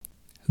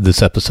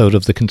This episode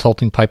of the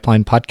Consulting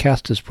Pipeline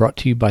Podcast is brought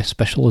to you by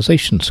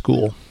Specialization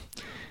School.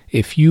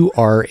 If you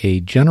are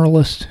a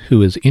generalist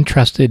who is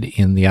interested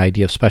in the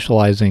idea of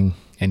specializing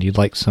and you'd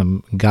like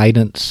some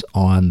guidance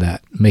on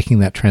that, making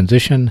that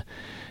transition,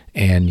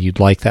 and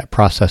you'd like that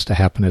process to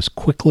happen as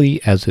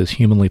quickly as is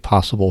humanly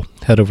possible,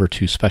 head over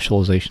to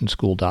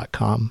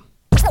specializationschool.com.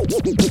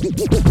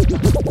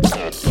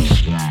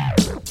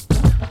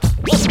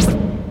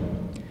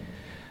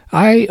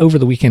 I, over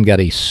the weekend, got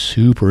a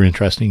super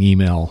interesting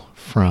email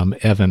from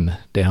Evan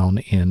down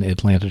in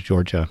Atlanta,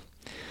 Georgia.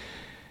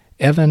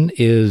 Evan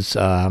is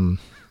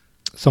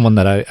someone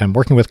that I'm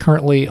working with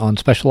currently on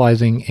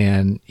specializing,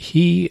 and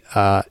he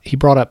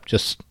brought up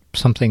just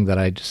something that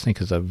I just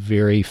think is a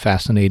very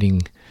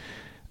fascinating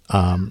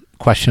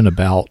question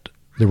about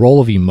the role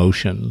of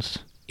emotions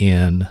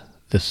in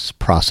this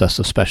process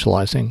of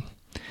specializing.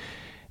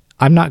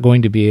 I'm not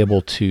going to be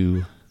able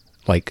to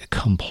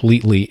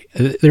completely,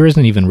 there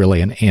isn't even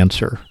really an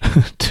answer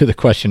to the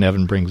question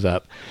Evan brings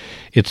up.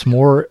 It's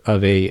more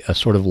of a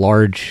sort of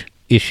large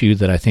issue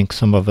that I think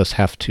some of us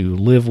have to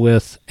live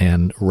with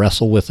and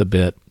wrestle with a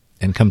bit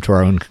and come to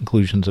our own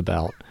conclusions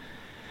about.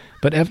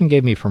 But Evan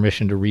gave me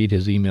permission to read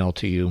his email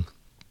to you.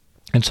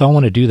 And so I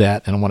want to do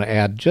that, and I want to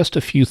add just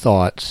a few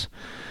thoughts.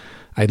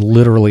 I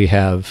literally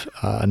have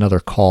another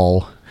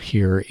call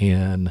here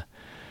in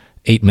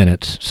 8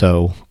 minutes,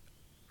 so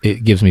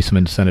it gives me some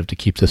incentive to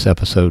keep this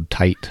episode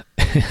tight,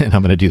 and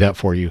I'm going to do that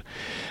for you.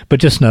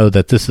 But just know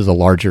that this is a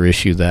larger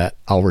issue that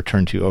I'll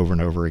return to over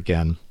and over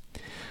again.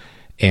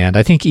 And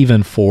I think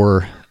even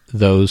for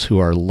those who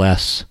are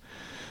less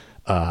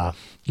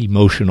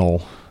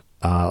emotional,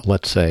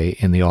 let's say,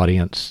 in the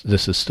audience,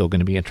 this is still going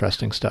to be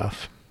interesting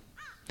stuff.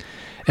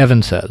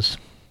 Evan says,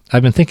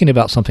 I've been thinking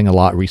about something a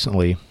lot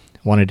recently.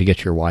 Wanted to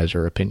get your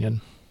wiser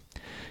opinion.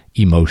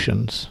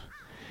 Emotions.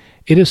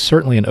 It is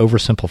certainly an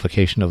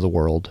oversimplification of the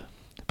world.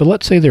 But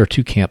let's say there are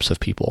two camps of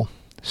people,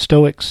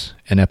 Stoics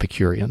and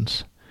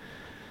Epicureans.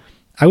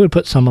 I would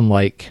put someone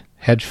like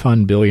hedge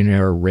fund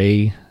billionaire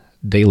Ray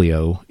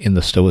Dalio in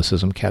the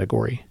Stoicism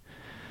category,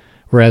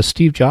 whereas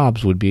Steve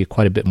Jobs would be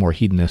quite a bit more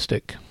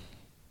hedonistic.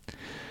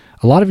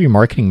 A lot of your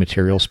marketing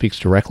material speaks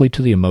directly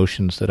to the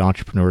emotions that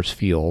entrepreneurs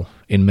feel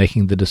in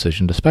making the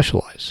decision to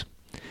specialize.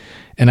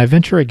 And I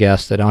venture a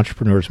guess that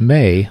entrepreneurs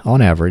may, on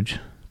average,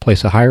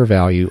 place a higher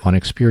value on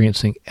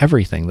experiencing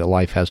everything that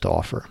life has to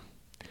offer.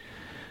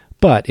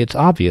 But it's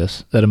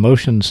obvious that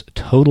emotions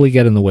totally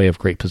get in the way of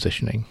great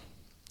positioning,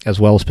 as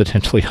well as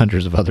potentially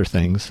hundreds of other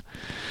things.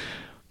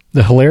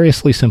 The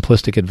hilariously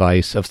simplistic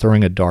advice of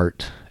throwing a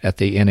dart at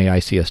the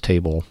NAICS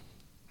table,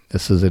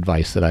 this is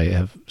advice that I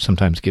have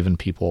sometimes given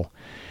people,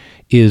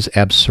 is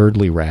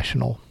absurdly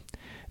rational.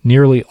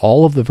 Nearly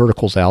all of the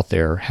verticals out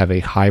there have a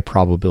high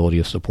probability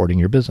of supporting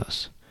your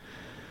business.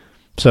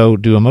 So,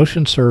 do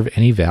emotions serve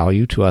any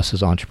value to us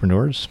as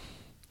entrepreneurs?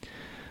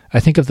 I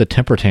think of the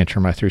temper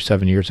tantrum I threw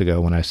 7 years ago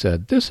when I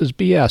said, "This is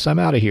BS, I'm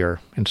out of here,"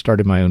 and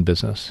started my own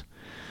business.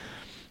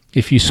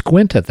 If you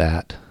squint at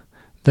that,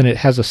 then it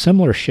has a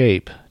similar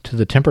shape to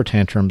the temper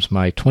tantrums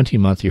my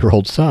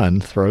 20-month-year-old son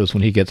throws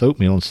when he gets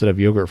oatmeal instead of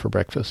yogurt for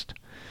breakfast.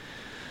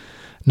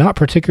 Not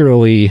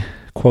particularly,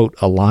 quote,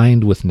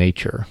 aligned with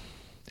nature,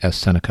 as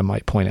Seneca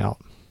might point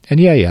out. And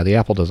yeah, the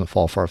apple doesn't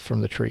fall far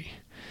from the tree.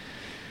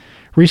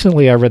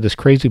 Recently, I read this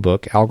crazy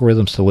book,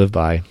 Algorithms to Live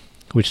By,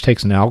 which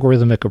takes an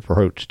algorithmic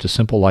approach to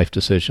simple life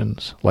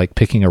decisions, like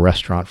picking a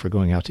restaurant for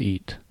going out to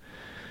eat.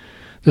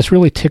 This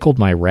really tickled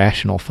my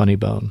rational funny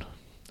bone.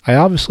 I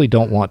obviously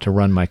don't want to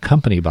run my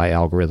company by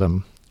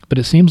algorithm, but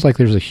it seems like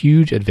there's a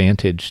huge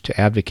advantage to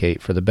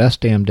advocate for the best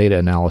damn data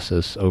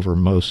analysis over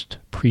most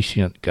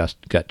prescient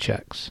gut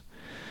checks.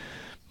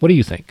 What do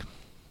you think?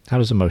 How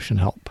does emotion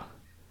help?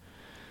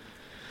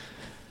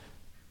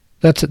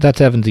 That's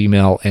Evan's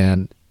email,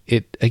 and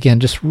it, again,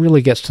 just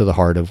really gets to the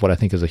heart of what I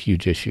think is a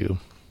huge issue.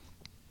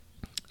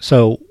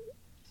 So,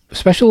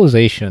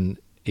 specialization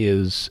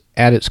is,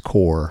 at its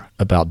core,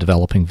 about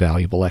developing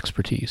valuable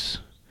expertise.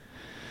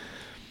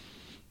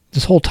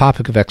 This whole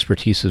topic of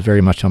expertise is very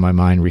much on my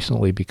mind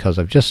recently because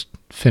I've just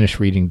finished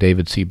reading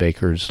David C.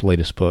 Baker's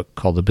latest book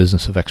called The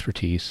Business of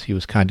Expertise. He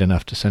was kind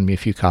enough to send me a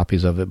few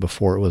copies of it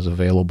before it was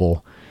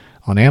available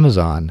on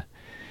Amazon.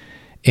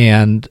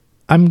 And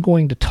I'm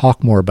going to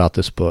talk more about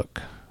this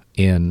book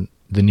in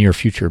the near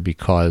future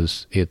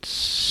because it's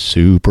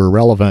super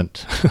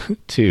relevant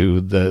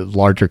to the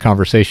larger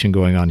conversation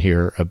going on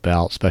here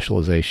about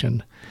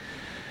specialization.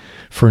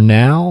 For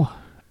now,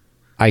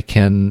 I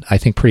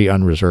think pretty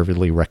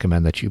unreservedly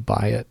recommend that you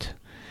buy it.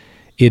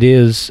 It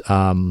is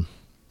aimed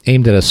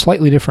at a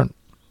slightly different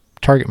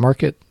target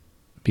market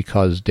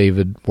because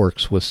David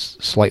works with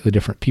slightly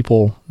different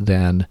people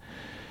than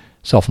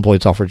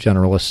self-employed software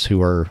generalists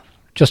who are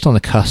just on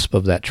the cusp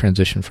of that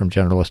transition from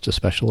generalist to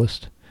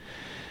specialist.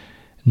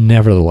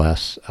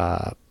 Nevertheless,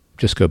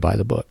 just go buy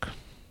the book.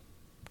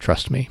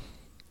 Trust me.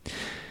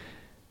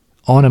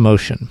 On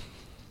emotion.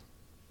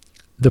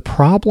 The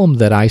problem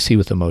that I see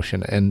with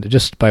emotion, and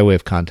just by way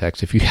of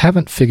context, if you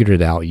haven't figured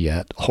it out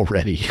yet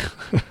already,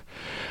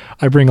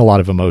 I bring a lot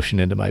of emotion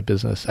into my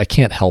business. I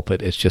can't help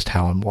it. It's just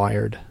how I'm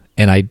wired.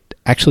 And I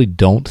actually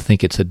don't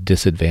think it's a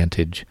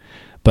disadvantage,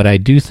 but I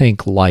do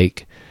think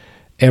like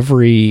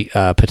every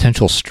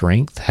potential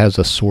strength has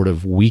a sort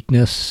of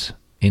weakness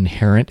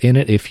inherent in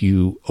it if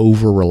you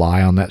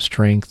over-rely on that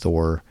strength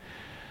or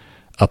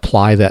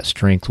apply that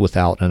strength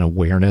without an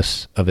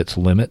awareness of its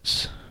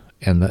limits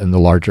and the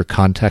larger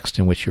context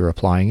in which you're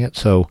applying it.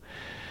 So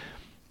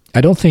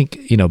I don't think,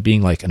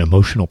 being like an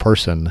emotional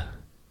person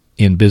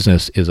in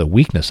business is a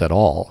weakness at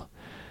all,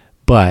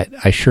 but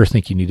I sure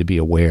think you need to be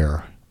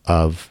aware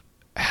of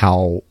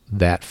how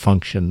that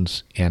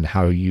functions and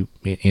how you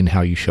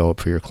show up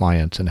for your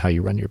clients and how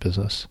you run your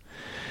business.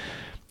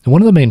 And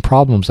one of the main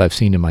problems I've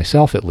seen in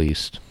myself, at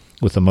least,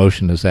 with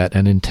emotion is that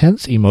an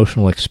intense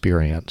emotional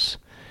experience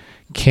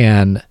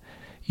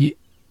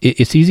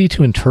it's easy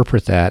to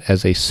interpret that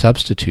as a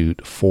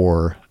substitute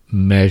for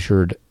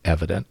measured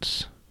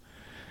evidence.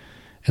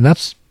 And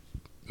that's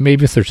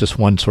maybe if there's just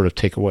one sort of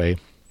takeaway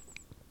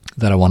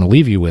that I want to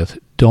leave you with,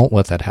 don't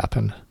let that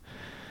happen.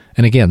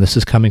 And again, this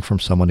is coming from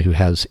someone who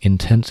has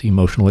intense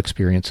emotional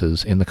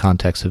experiences in the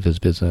context of his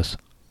business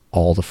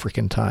all the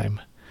freaking time.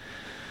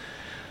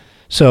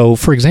 So,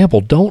 for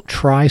example, don't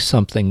try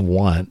something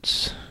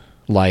once,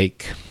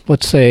 like,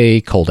 let's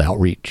say, cold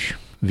outreach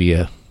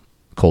via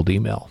cold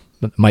email.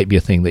 That might be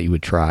a thing that you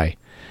would try.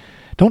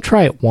 Don't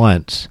try it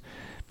once,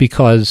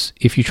 because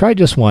if you try it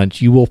just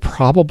once, you will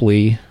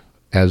probably,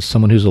 as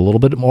someone who's a little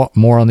bit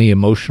more on the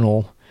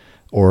emotional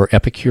or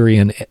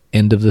Epicurean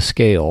end of the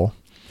scale,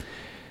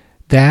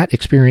 that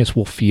experience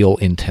will feel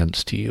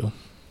intense to you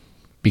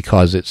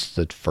because it's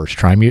the first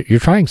time you're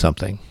trying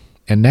something.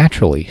 And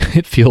naturally,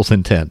 it feels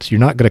intense. You're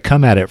not going to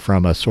come at it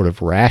from a sort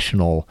of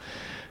rational,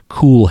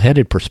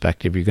 cool-headed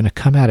perspective. You're going to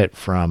come at it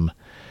from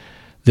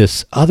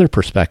this other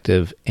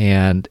perspective,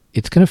 and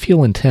it's going to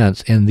feel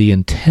intense. And the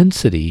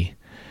intensity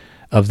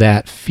of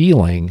that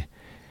feeling,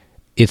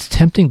 it's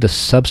tempting to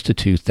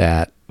substitute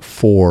that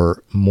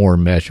for more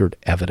measured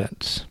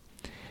evidence.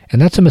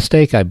 And that's a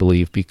mistake, I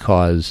believe,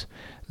 because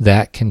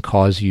that can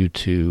cause you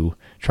to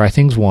try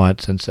things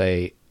once and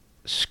say,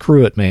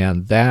 screw it,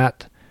 man,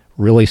 that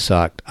really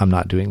sucked. I'm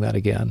not doing that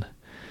again.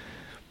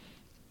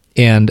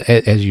 And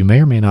as you may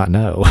or may not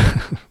know,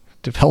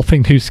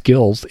 developing new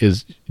skills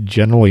is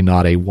generally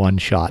not a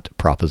one-shot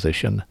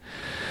proposition.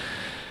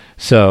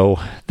 So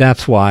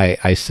that's why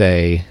I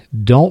say,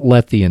 don't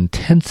let the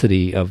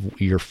intensity of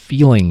your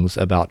feelings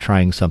about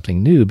trying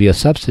something new be a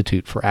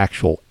substitute for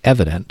actual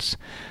evidence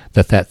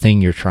that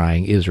thing you're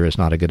trying is or is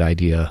not a good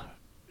idea.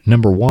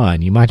 Number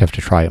one, you might have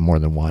to try it more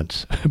than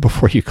once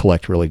before you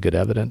collect really good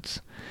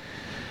evidence.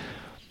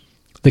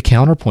 The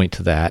counterpoint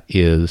to that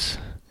is,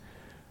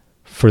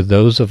 for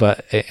those of us,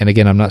 and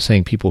again, I'm not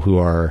saying people who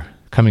are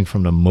coming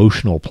from an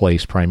emotional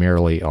place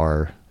primarily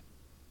are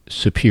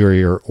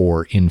superior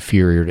or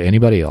inferior to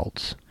anybody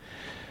else,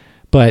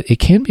 but it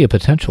can be a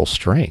potential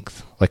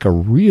strength, like a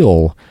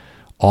real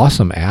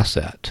awesome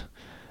asset.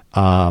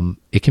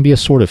 It can be a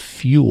sort of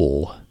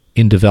fuel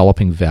in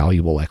developing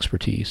valuable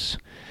expertise,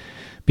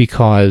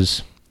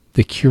 because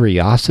the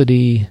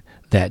curiosity,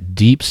 that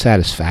deep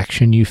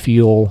satisfaction you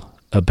feel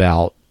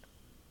about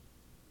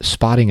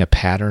spotting a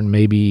pattern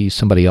maybe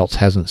somebody else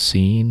hasn't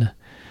seen,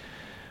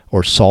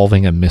 or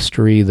solving a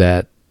mystery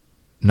that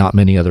not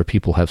many other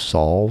people have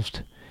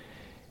solved,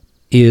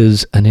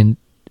 is an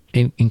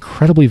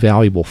incredibly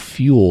valuable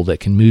fuel that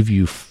can move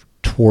you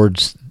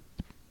towards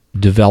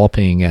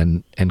developing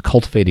and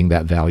cultivating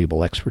that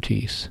valuable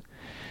expertise.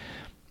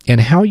 And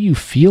how you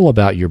feel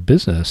about your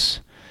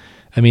business,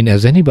 I mean,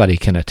 as anybody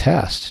can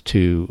attest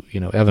to,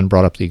 Evan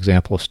brought up the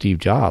example of Steve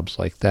Jobs,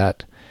 like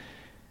that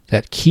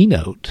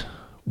keynote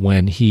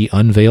when he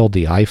unveiled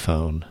the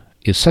iPhone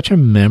is such a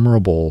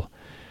memorable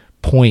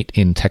point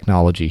in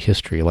technology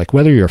history. Like,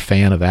 whether you're a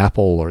fan of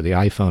Apple or the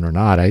iPhone or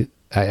not,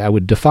 I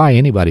would defy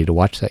anybody to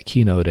watch that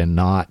keynote and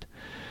not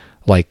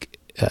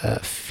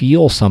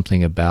feel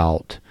something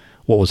about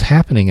what was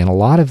happening. And a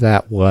lot of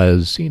that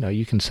was,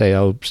 you can say,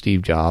 oh,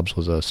 Steve Jobs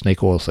was a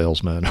snake oil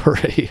salesman or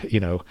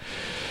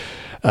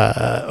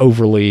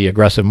overly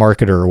aggressive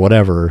marketer or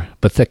whatever,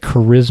 but the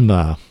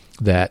charisma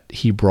that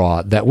he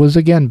brought, that was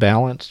again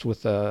balanced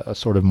with a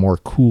sort of more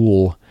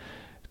cool,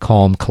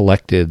 calm,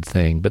 collected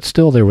thing, but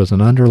still there was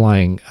an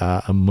underlying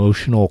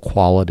emotional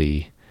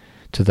quality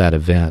to that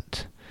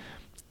event.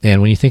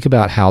 And when you think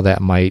about how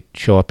that might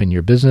show up in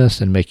your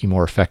business and make you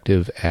more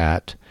effective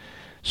at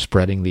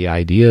spreading the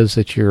ideas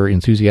that you're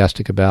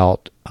enthusiastic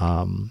about,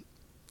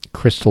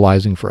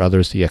 crystallizing for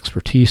others the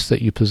expertise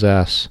that you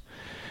possess,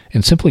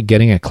 and simply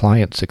getting a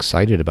client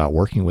excited about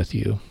working with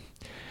you,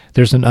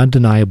 there's an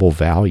undeniable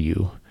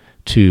value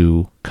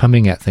to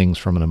coming at things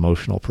from an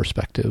emotional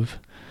perspective.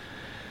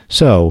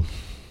 So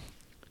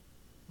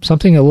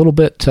something a little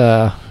bit,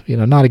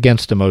 not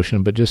against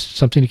emotion, but just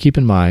something to keep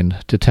in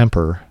mind, to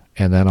temper,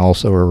 and then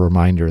also a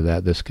reminder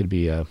that this could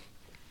be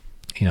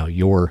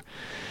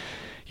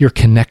your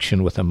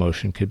connection with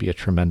emotion could be a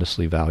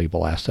tremendously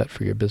valuable asset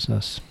for your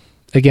business.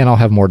 Again, I'll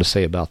have more to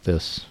say about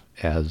this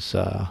as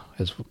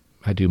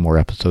I do more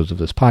episodes of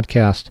this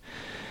podcast.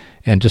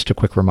 And just a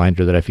quick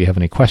reminder that if you have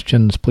any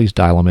questions, please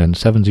dial them in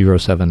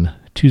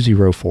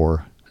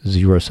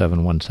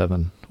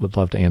 707-204-0717. Would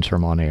love to answer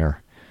them on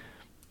air.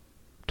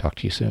 Talk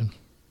to you soon.